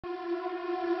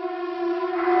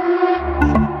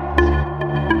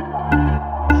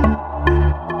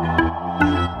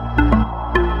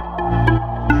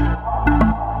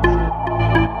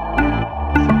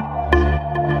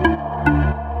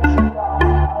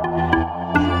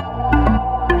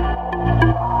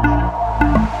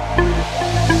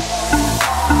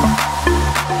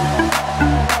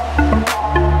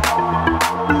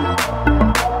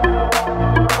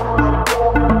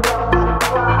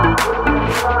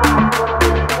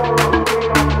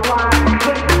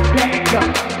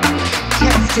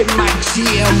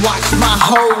watch my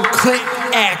whole clique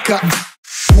act up.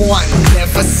 One,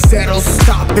 never settle,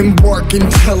 stop and work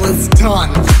until it's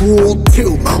done. Rule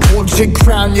 2, hold your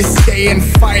ground, you stay and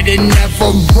fight and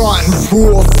never run.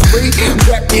 Rule 3,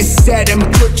 rep your set and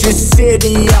put your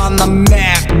city on the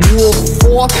map. Rule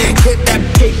 4, get that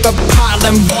paper pile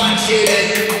and watch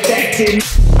it and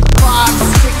 5,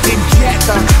 stick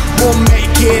together, we'll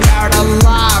make it out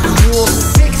alive. Rule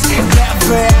 6,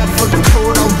 never ever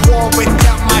go to war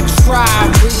without my tribe.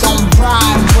 We gon'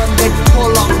 ride when they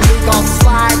pull up, we gon'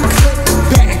 slide, click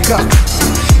back up.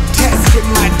 Testing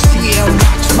my G and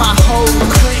watch my whole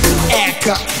clique act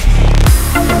up.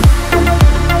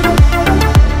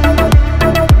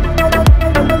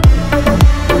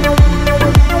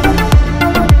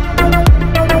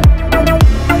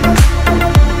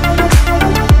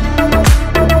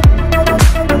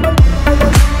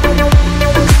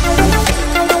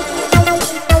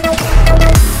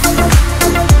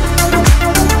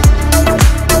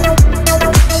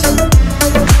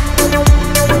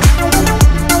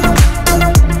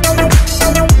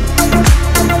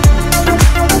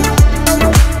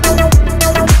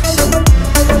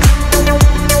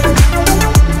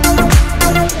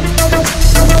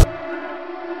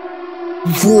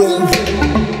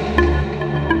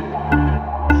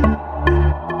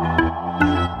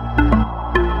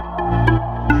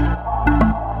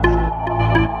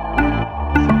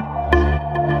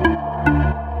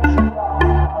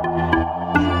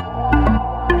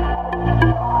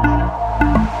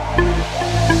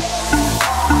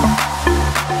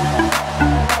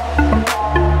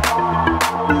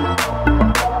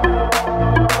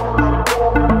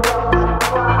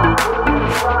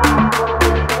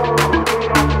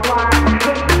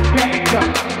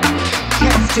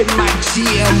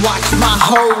 Watch my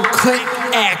whole clique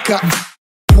act up.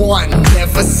 1,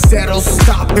 never settle,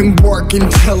 stop and work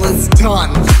until it's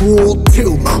done. Rule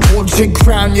 2, hold your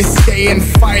ground, you stay and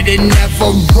fight and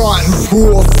never run.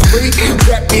 Rule 3,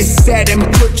 rep your set and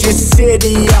put your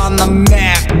city on the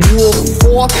map. Rule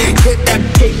 4, get that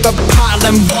paper pile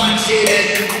and watch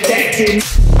it and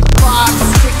 5,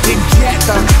 stick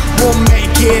together, we'll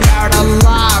make it out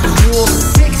alive. Rule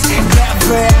 6,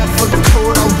 never ever go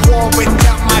to war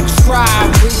without my tribe.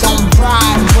 We gon'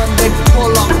 ride when they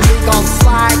pull up, we gon'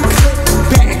 slide, click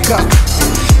back up.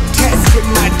 Testing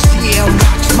my G and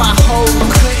watch my whole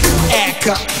clique act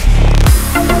up.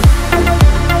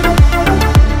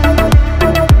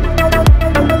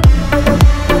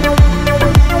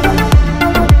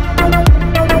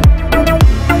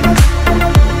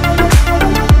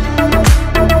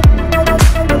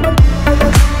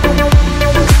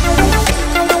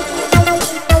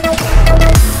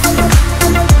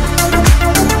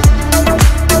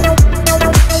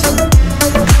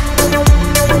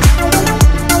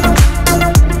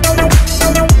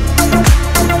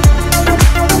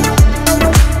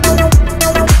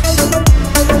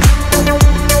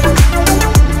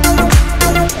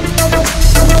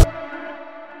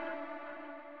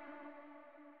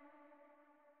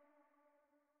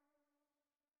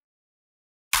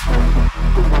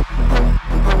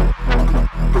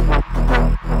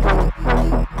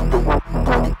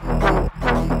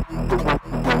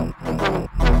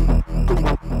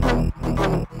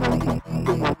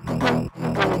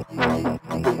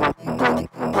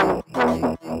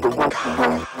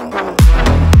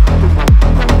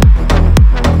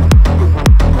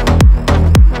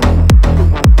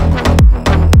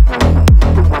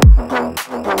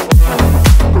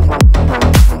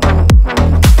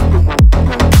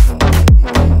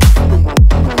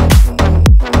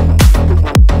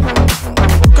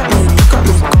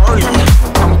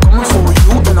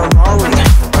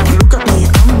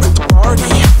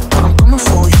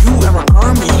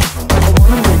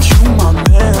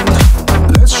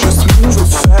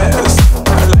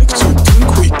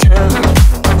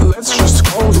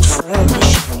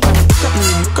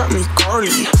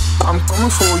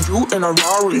 in a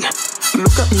Rari.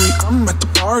 Look at me, I'm at the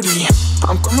party.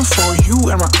 I'm coming for you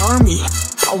and my army.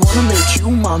 I wanna make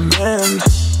you my man.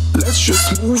 Let's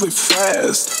just move it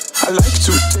fast. I like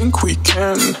to think we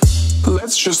can.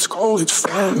 Let's just call it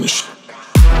French.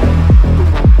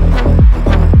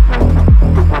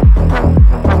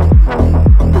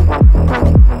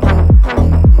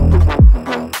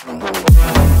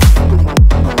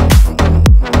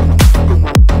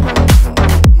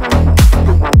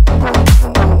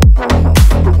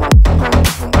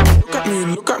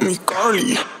 Look at me,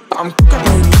 Carly. I'm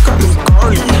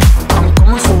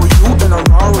coming for you in a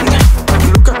Rari.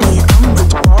 Look at me, I'm at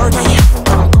the party.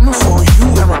 I'm coming for you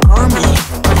and my army.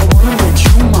 I wanna make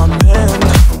you my man.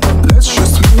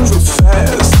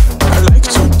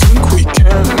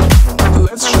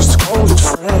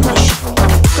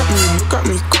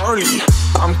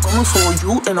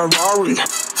 a Rari.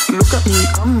 Look at me,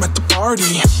 I'm at the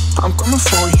party. I'm coming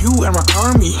for you and my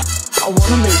army. I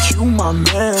wanna make you my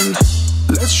man.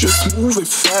 Let's just move it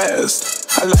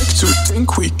fast. I like to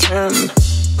think we can.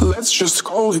 Let's just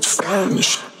call it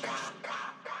French.